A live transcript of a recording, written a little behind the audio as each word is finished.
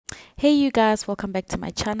Hey you guys, welcome back to my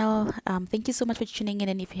channel. Thank you so much for tuning in,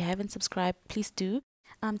 and if you haven't subscribed, please do.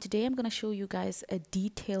 Today I'm going to show you guys a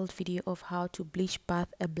detailed video of how to bleach bath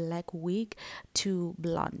a black wig to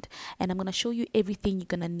blonde, and I'm going to show you everything you're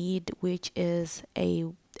going to need, which is a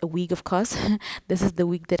wig, of course. This is the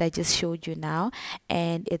wig that I just showed you now,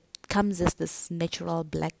 and it comes as this natural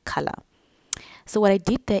black color. So what I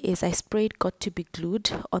did there is I sprayed got to be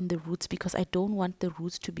glued on the roots because I don't want the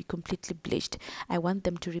roots to be completely bleached. I want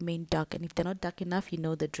them to remain dark, and if they're not dark enough, you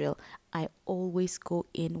know the drill. I always go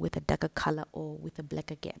in with a darker color or with a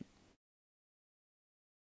black again.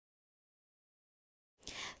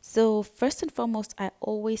 So first and foremost, I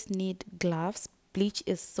always need gloves. Bleach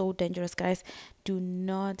is so dangerous, guys. Do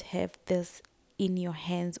not have this in your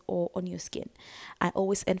hands or on your skin. I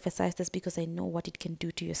always emphasize this because I know what it can do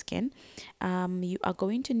to your skin. You are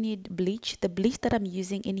going to need bleach. The bleach that I'm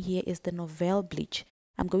using in here is the Nouvelle bleach.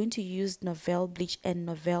 I'm going to use Nouvelle bleach and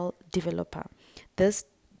Nouvelle developer. This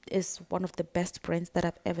is one of the best brands that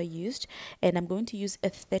I've ever used, and I'm going to use a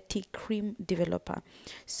 30 cream developer.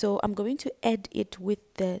 So I'm going to add it with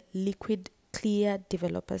the liquid clear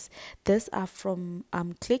developers. These are from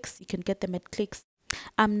Clicks. You can get them at Clicks.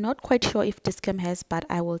 I'm not quite sure if Discam has, but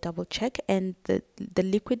I will double check. And the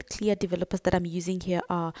liquid clear developers that I'm using here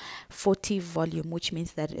are 40 volume, which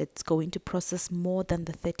means that it's going to process more than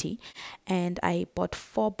the 30. And I bought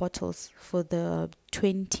 4 bottles for the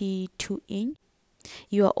 22-inch.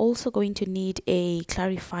 You are also going to need a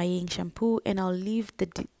clarifying shampoo, and I'll leave the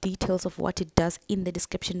details of what it does in the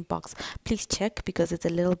description box. Please check because it's a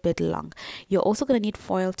little bit long. You're also going to need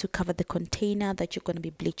foil to cover the container that you're going to be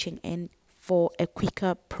bleaching in for a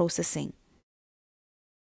quicker processing.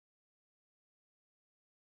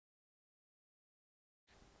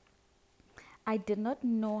 I did not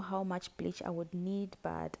know how much bleach I would need,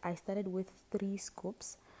 but I started with 3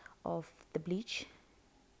 scoops of the bleach.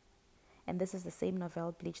 And this is the same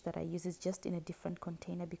Nouvelle bleach that I use. It's just in a different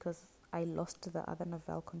container because I lost the other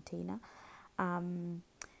Nouvelle container. um,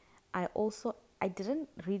 I didn't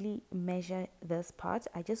really measure this part.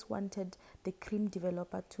 I just wanted the cream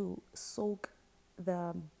developer to soak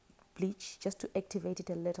the bleach, just to activate it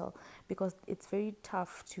a little, because it's very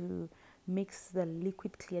tough to mix the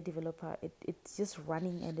liquid clear developer. It's just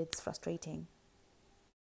running and it's frustrating.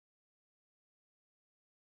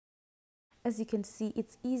 As you can see,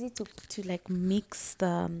 it's easy to like mix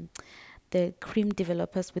the cream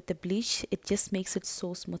developers with the bleach. It just makes it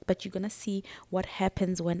so smooth, but you're gonna see what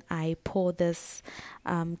happens when I pour this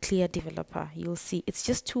clear developer. You'll see it's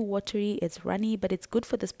just too watery, it's runny, but it's good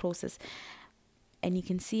for this process. And you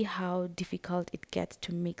can see how difficult it gets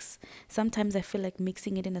to mix. Sometimes I feel like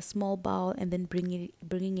mixing it in a small bowl and then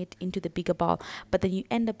bringing it into the bigger bowl, but then you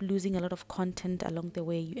end up losing a lot of content along the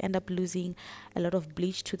way. You end up losing a lot of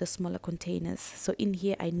bleach to the smaller containers. So in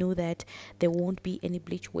here I know that there won't be any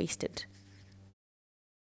bleach wasted.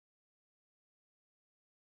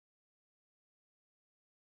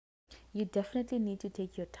 You definitely need to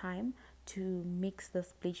take your time to mix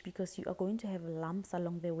this bleach because you are going to have lumps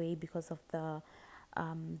along the way because of the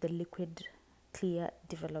liquid clear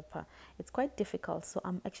developer. It's quite difficult, so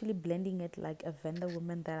I'm actually blending it like a vendor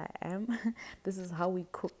woman that I am. This is how we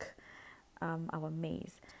cook our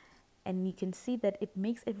maize, and you can see that it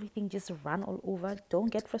makes everything just run all over.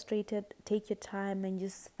 Don't get frustrated, take your time and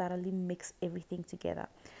just thoroughly mix everything together.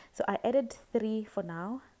 So I added 3 for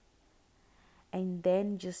now, and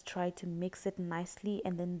then just try to mix it nicely,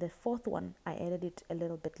 and then the 4th one I added it a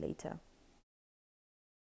little bit later.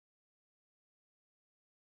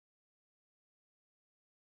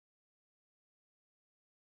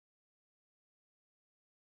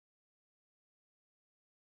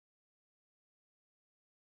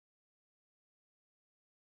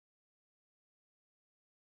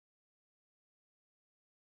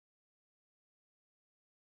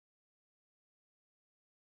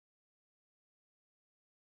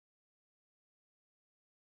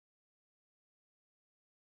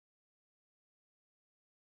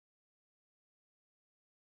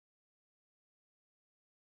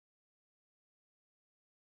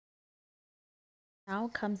 Now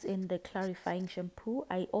comes in the clarifying shampoo.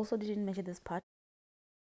 I also didn't measure this part.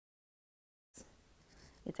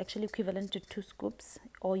 It's actually equivalent to 2 scoops,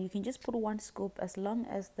 or you can just put 1 scoop. As long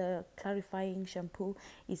as the clarifying shampoo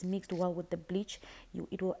is mixed well with the bleach,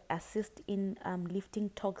 it will assist in lifting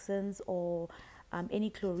toxins or any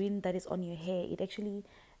chlorine that is on your hair. It actually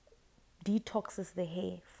detoxes the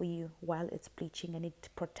hair for you while it's bleaching, and it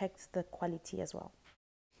protects the quality as well.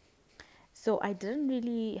 So I didn't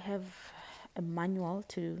really have a manual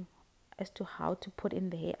to as to how to put in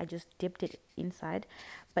the hair. I just dipped it inside.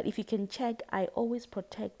 But if you can check, I always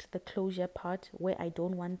protect the closure part where I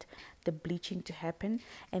don't want the bleaching to happen.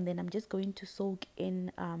 And then I'm just going to soak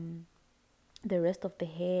in the rest of the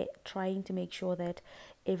hair, trying to make sure that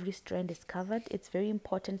every strand is covered. It's very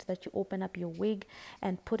important that you open up your wig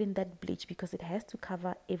and put in that bleach because it has to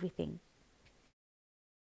cover everything.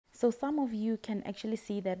 So some of you can actually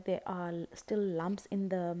see that there are still lumps in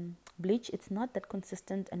the bleach. It's not that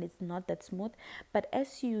consistent and it's not that smooth, but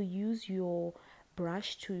as you use your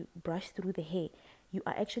brush to brush through the hair, you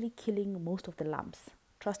are actually killing most of the lumps.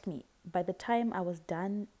 Trust me, by the time I was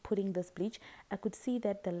done putting this bleach, I could see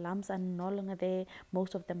that the lumps are no longer there.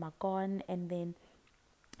 Most of them are gone, and then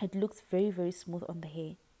it looks very, very smooth on the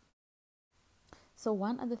hair. So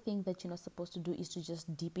one other thing that you're not supposed to do is to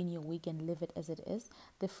just dip in your wig and leave it as it is.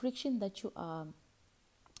 The friction that you are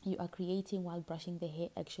creating while brushing the hair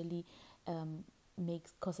actually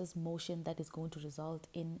makes causes motion that is going to result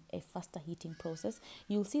in a faster heating process.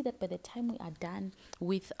 You'll see that by the time we are done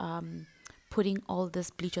with putting all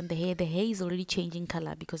this bleach on the hair is already changing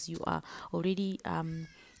color because you are already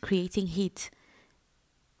creating heat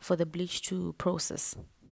for the bleach to process.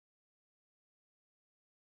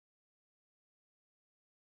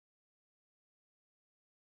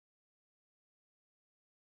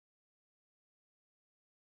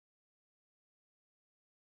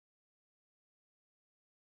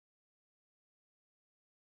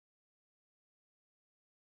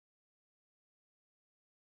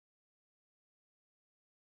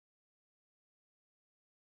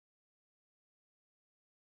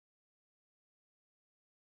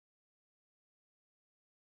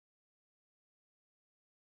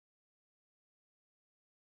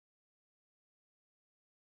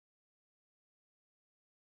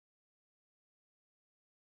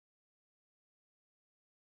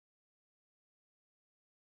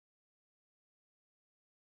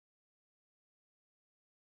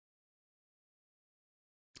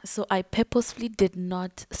 So I purposefully did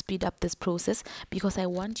not speed up this process because I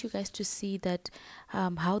want you guys to see that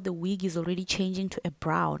how the wig is already changing to a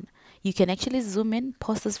brown. You can actually zoom in,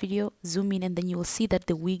 pause this video, zoom in, and then you will see that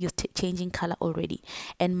the wig is changing color already.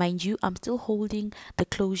 And mind you, I'm still holding the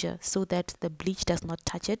closure so that the bleach does not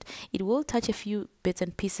touch it. It will touch a few bits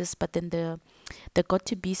and pieces, but then the got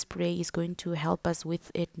to be spray is going to help us with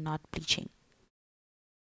it not bleaching.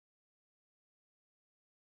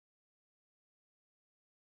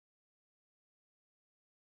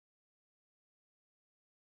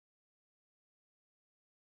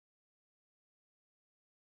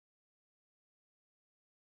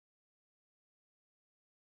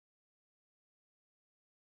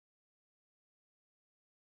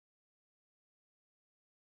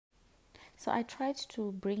 So I tried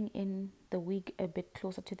to bring in the wig a bit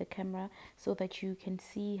closer to the camera so that you can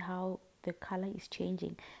see how the color is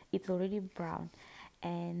changing. It's already brown,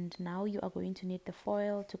 and now you are going to need the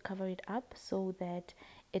foil to cover it up so that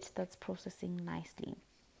it starts processing nicely.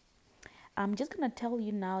 I'm just gonna tell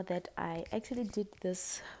you now that I actually did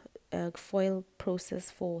this foil process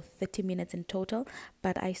for 30 minutes in total,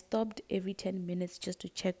 but I stopped every 10 minutes just to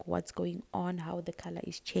check what's going on, how the color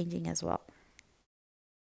is changing as well.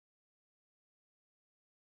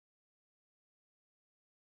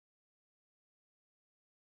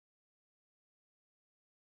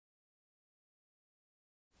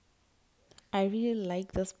 I really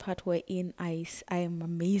like this part wherein I am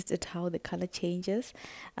amazed at how the color changes.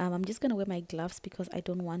 I'm just gonna wear my gloves because I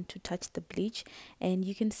don't want to touch the bleach, and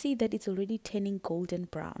you can see that it's already turning golden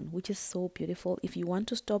brown, which is so beautiful. If you want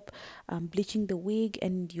to stop bleaching the wig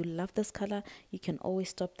and you love this color, you can always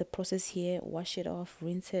stop the process here, wash it off,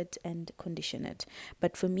 rinse it, and condition it.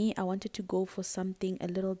 But for me, I wanted to go for something a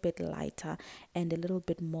little bit lighter and a little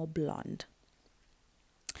bit more blonde.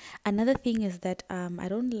 Another thing is that I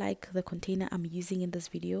don't like the container I'm using in this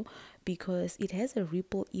video because it has a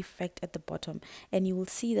ripple effect at the bottom, and you will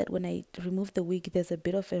see that when I remove the wig there's a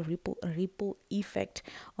bit of a ripple effect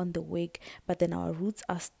on the wig, but then our roots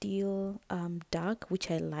are still dark, which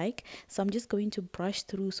I like. So I'm just going to brush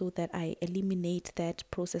through so that I eliminate that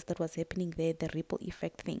process that was happening there, the ripple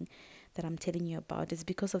effect thing that I'm telling you about. Is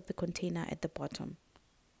because of the container at the bottom.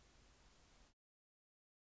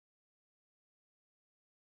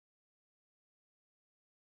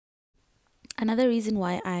 Another reason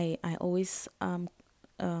why I always um,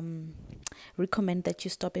 recommend that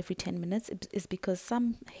you stop every 10 minutes is because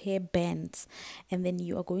some hair bends, and then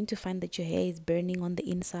you are going to find that your hair is burning on the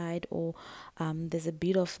inside, or there's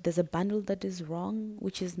a bundle that is wrong,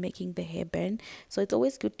 which is making the hair burn. So it's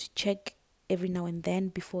always good to check every now and then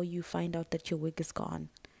before you find out that your wig is gone.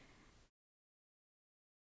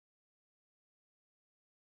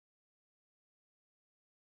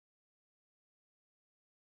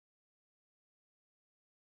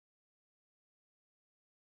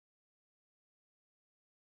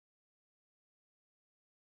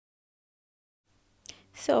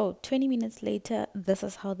 So 20 minutes later, this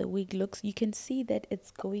is how the wig looks. You can see that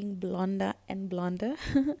it's going blonder and blonder,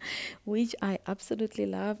 which I absolutely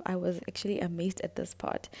love. I was actually amazed at this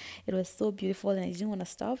part. It was so beautiful and I didn't want to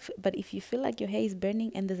stop. But if you feel like your hair is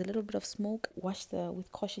burning and there's a little bit of smoke,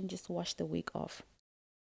 with caution, just wash the wig off.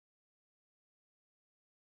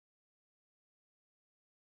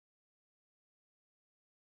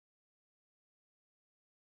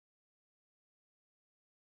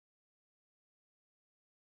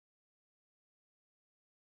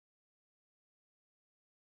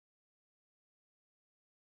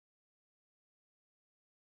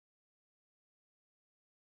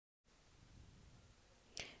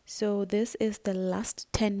 So this is the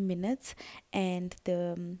last 10 minutes and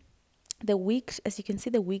the wig, as you can see,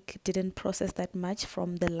 the wig didn't process that much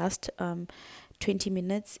from the last 20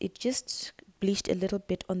 minutes. It just bleached a little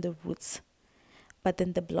bit on the roots, but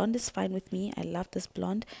then the blonde is fine with me. I love this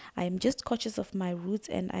blonde. I am just cautious of my roots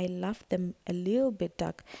and I love them a little bit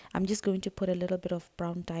dark. I'm just going to put a little bit of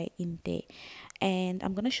brown dye in there, and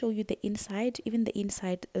I'm going to show you the inside. Even the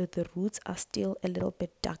inside, the roots are still a little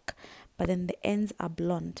bit dark, but then the ends are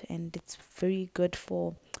blonde, and it's very good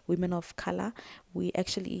for women of color. We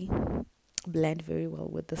actually blend very well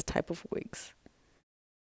with this type of wigs.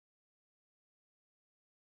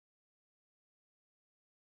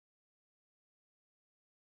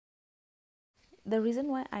 The reason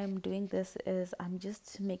why I'm doing this is I'm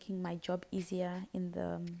just making my job easier in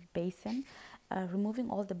the basin. Removing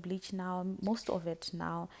all the bleach now, most of it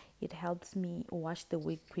now, it helps me wash the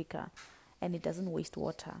wig quicker and it doesn't waste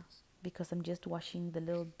water because I'm just washing the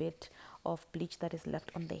little bit of bleach that is left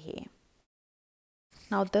on the hair.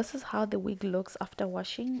 Now this is how the wig looks after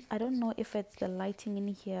washing. I don't know if it's the lighting in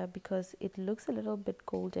here because it looks a little bit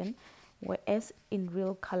golden, whereas in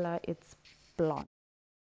real color it's blonde.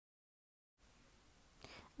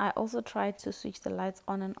 I also tried to switch the lights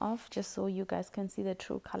on and off just so you guys can see the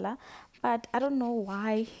true color, but I don't know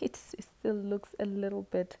why it still looks a little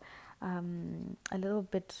bit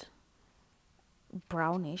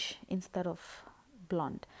brownish instead of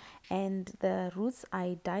blonde. And the roots,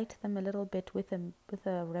 I dyed them a little bit with a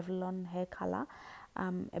Revlon hair color,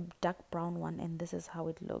 a dark brown one, and this is how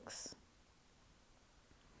it looks.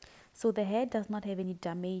 So the hair does not have any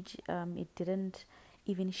damage. It didn't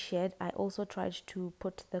even shed. I also tried to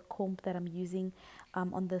put the comb that I'm using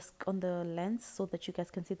on the lens so that you guys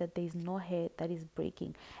can see that there is no hair that is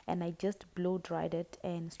breaking, and I just blow dried it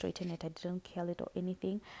and straighten it. I didn't curl it or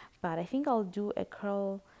anything, but I think I'll do a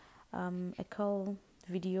curl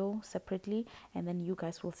video separately, and then you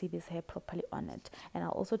guys will see this hair properly on it. And I'll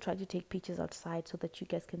also try to take pictures outside so that you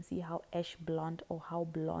guys can see how ash blonde or how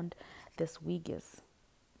blonde this wig is.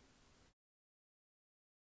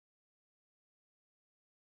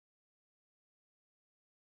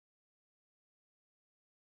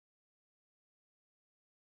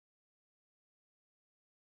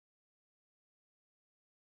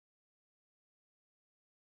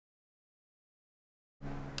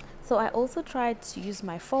 So I also tried to use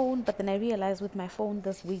my phone, but then I realized with my phone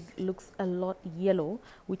this wig looks a lot yellow,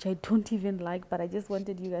 which I don't even like, but I just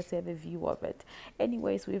wanted you guys to have a view of it.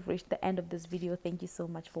 Anyways, we've reached the end of this video. Thank you so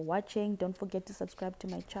much for watching. Don't forget to subscribe to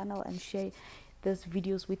my channel and share these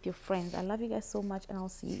videos with your friends. I love you guys so much, and I'll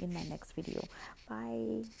see you in my next video.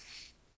 Bye.